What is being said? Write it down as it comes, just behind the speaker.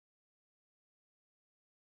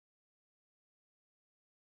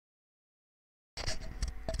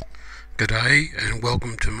G'day and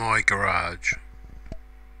welcome to my garage.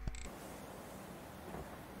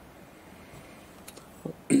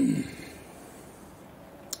 I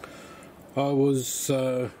was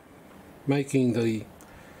making the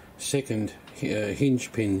second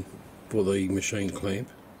hinge pin for the machine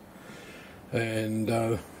clamp,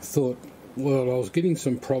 and thought, well, I was getting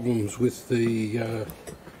some problems with the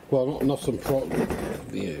well, not some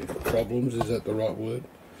problems, is that the right word?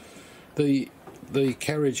 The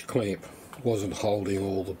carriage clamp wasn't holding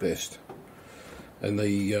all the best, and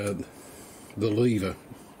the lever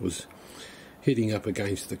was hitting up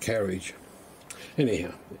against the carriage.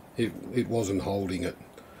 Anyhow, it wasn't holding it,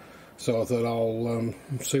 so I thought I'll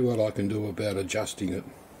see what I can do about adjusting it.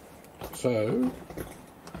 So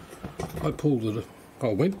I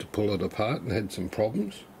went to pull it apart and had some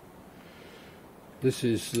problems. This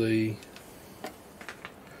is the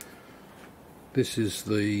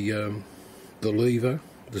lever,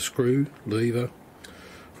 the screw lever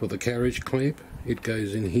for the carriage clamp. It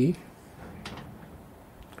goes in here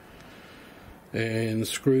and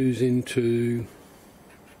screws into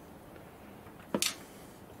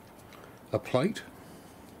a plate,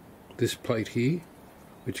 this plate here,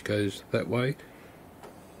 which goes that way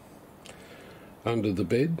under the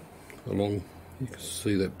bed along. You can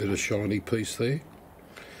see that bit of shiny piece there.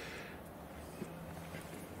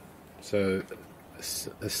 So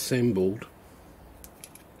assembled,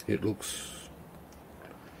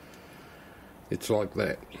 it's like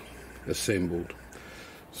that, assembled.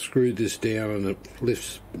 Screw this down and it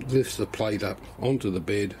lifts the plate up onto the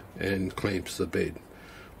bed and clamps the bed.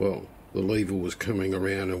 Well, the lever was coming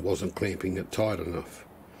around and wasn't clamping it tight enough,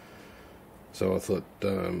 so I thought,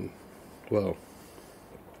 well,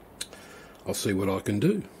 I'll see what I can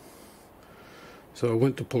do. So I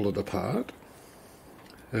went to pull it apart,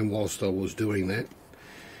 and whilst I was doing that,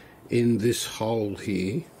 in this hole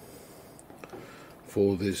here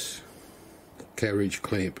for this carriage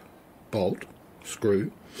clamp bolt screw,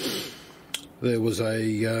 there was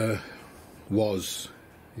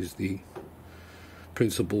is the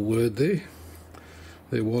principal word there.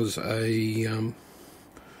 There was a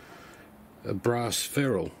brass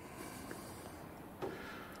ferrule.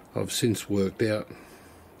 I've since worked out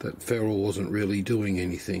that ferrule wasn't really doing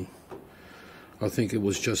anything. I think it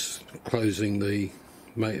was just closing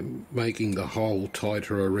making the hole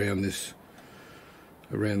tighter around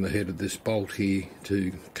the head of this bolt here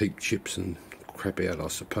to keep chips and crap out, I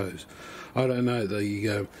suppose. I don't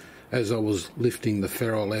know. As I was lifting the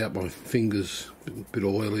ferrule out, my fingers a bit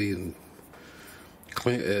oily, and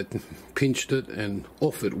pinched it, and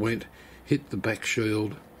off it went, hit the back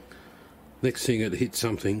shield. Next thing, it hit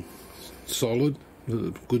something solid,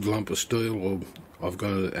 a good lump of steel, or I've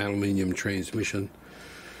got an aluminium transmission.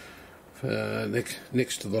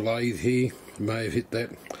 Next to the lathe here, may have hit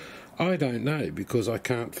that. I don't know, because I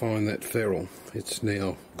can't find that ferrule. It's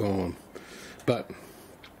now gone. But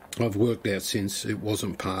I've worked out since it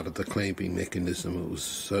wasn't part of the clamping mechanism. It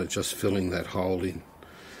was just filling that hole in.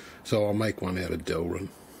 So I'll make one out of Delrin.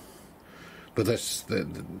 But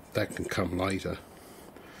that can come later.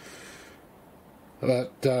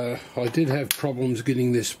 But I did have problems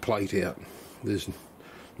getting this plate out. There's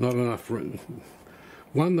not enough room.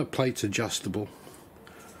 One, the plate's adjustable,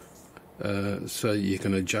 so you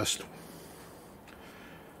can adjust.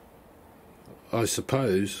 I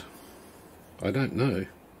suppose, I don't know,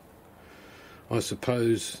 I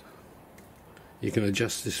suppose you can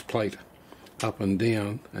adjust this plate up and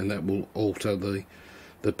down, and that will alter the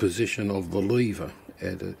position of the lever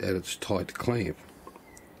at its tight clamp.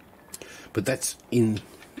 But that's in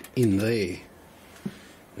there,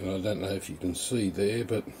 and I don't know if you can see there,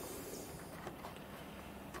 but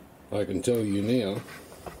I can tell you now,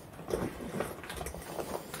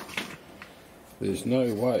 there's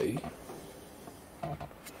no way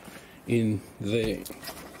in there.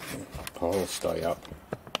 I'll stay up.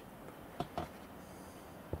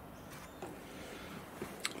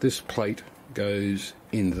 This plate goes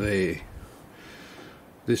in there.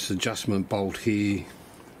 This adjustment bolt here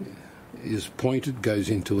is pointed, goes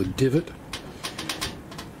into a divot,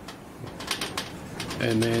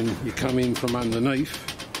 and then you come in from underneath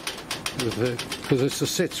because it's a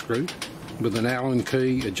set screw with an Allen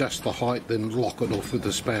key, adjust the height, then lock it off with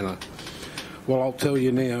a spanner. Well, I'll tell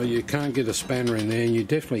you now, you can't get a spanner in there, and you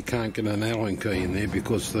definitely can't get an Allen key in there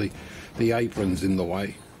because the apron's in the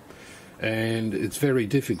way, and it's very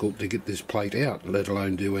difficult to get this plate out, let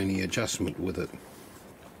alone do any adjustment with it.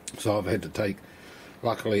 So I've had to take,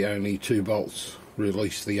 luckily only 2 bolts,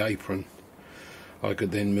 release the apron. I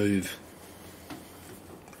could then move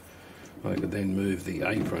the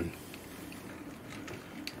apron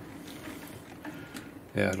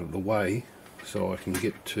out of the way so I can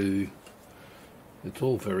get to, it's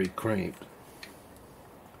all very cramped,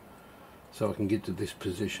 so I can get to this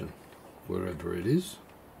position wherever it is,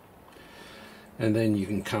 and then you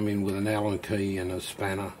can come in with an Allen key and a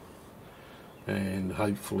spanner, and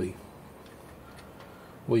hopefully,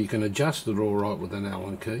 well, you can adjust it all right with an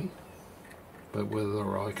Allen key, but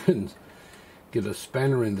whether I can get a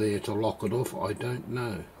spanner in there to lock it off, I don't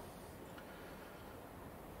know.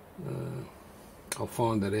 I'll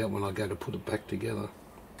find that out when I go to put it back together.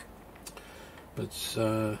 But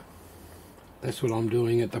that's what I'm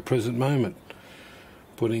doing at the present moment,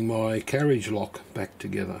 putting my carriage lock back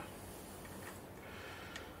together.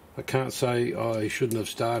 I can't say I shouldn't have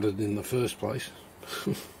started in the first place,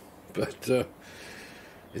 but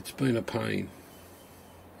it's been a pain.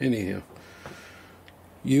 Anyhow,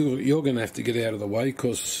 you're going to have to get out of the way,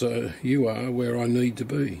 because you are where I need to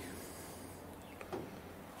be.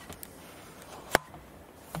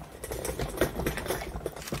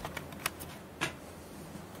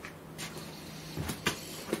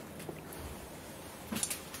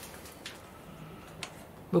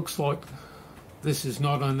 Looks like this is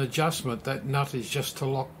not an adjustment. That nut is just to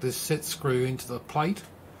lock this set screw into the plate.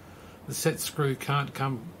 The set screw can't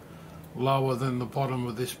come lower than the bottom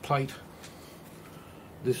of this plate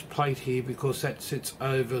here, because that sits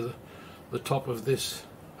over the top of this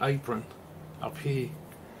apron up here.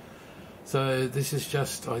 So this is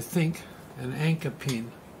just, I think, an anchor pin,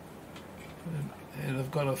 and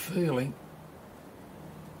I've got a feeling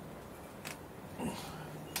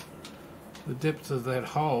the depth of that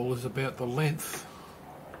hole is about the length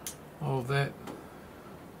of that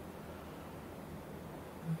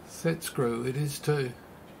set screw. It is too.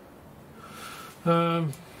 So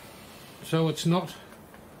it's not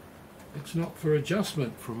for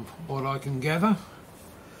adjustment, from what I can gather.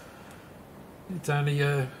 It's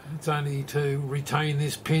only to retain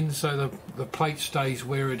this pin so the plate stays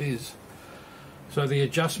where it is. So the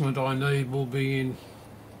adjustment I need will be in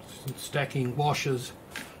stacking washers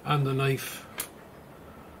underneath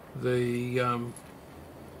the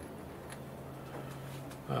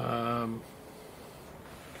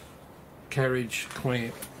carriage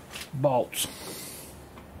clamp bolts.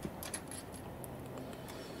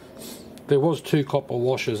 There was two copper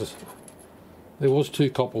washers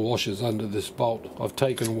under this bolt. I've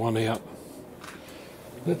taken one out.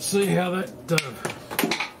 Let's see how that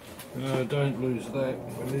no, don't lose that,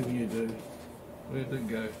 whatever you do. Where'd it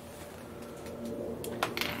go?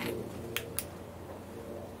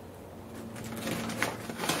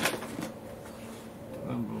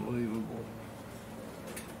 Unbelievable.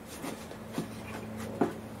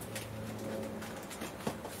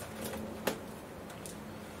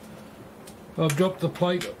 I've dropped the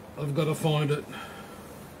plate. I've got to find it.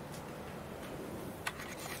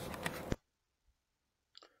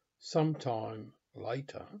 Sometime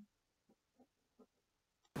later,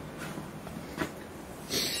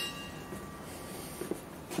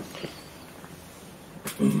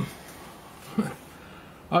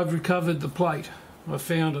 I've recovered the plate. I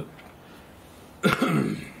found it.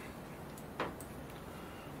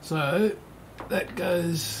 So that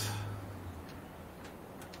goes.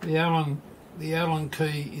 The Allen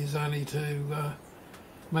key is only to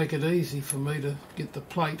make it easy for me to get the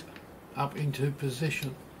plate up into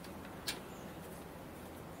position.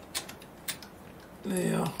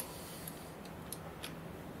 Now,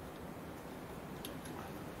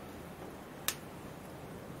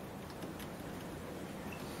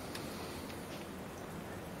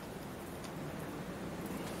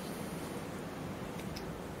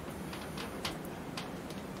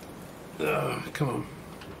 come on.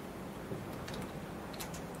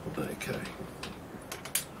 Okay.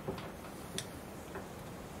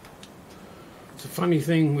 It's a funny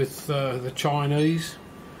thing with the Chinese.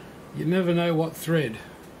 You never know what thread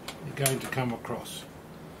you're going to come across.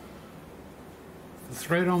 The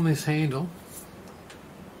thread on this handle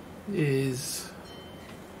is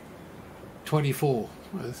 24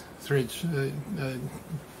 threads,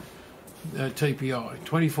 TPI,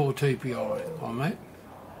 24 TPI on that.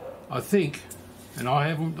 I think, and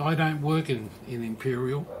I don't work in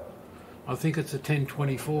Imperial, I think it's a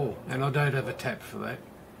 1024, and I don't have a tap for that.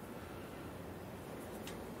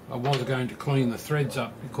 I was going to clean the threads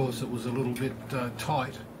up because it was a little bit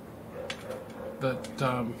tight, but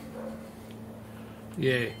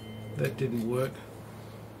yeah, that didn't work.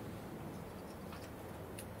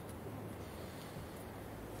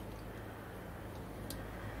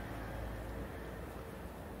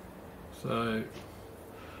 So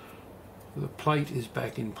the plate is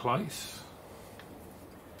back in place.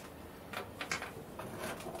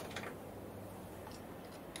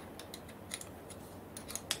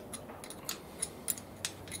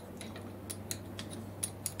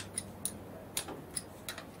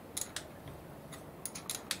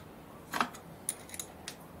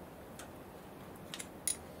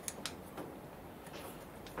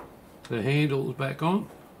 the handles back on,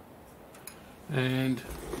 and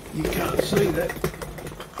you can't see that,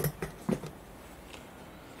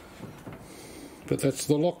 but that's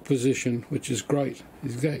the lock position, which is great.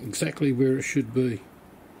 It's exactly where it should be.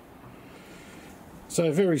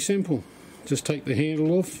 So very simple, just take the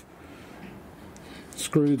handle off,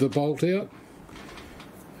 screw the bolt out,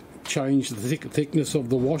 change the thickness of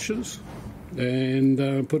the washers,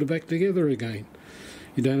 and put it back together again.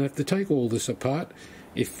 You don't have to take all this apart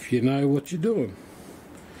if you know what you're doing.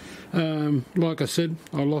 Like I said,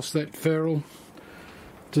 I lost that ferrule.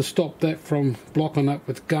 To stop that from blocking up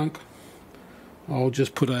with gunk, I'll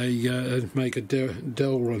just put make a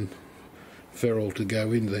Delrin ferrule to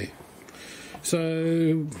go in there.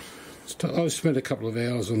 So I've spent a couple of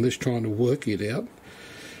hours on this trying to work it out.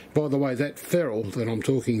 By the way, that ferrule that I'm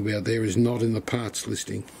talking about there is not in the parts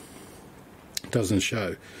listing. It doesn't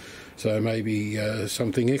show. So maybe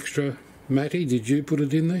something extra. Matty, did you put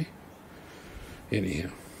it in there?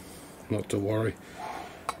 Anyhow, not to worry.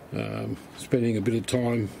 Spending a bit of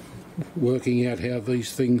time working out how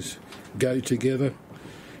these things go together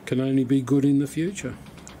can only be good in the future,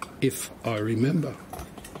 if I remember.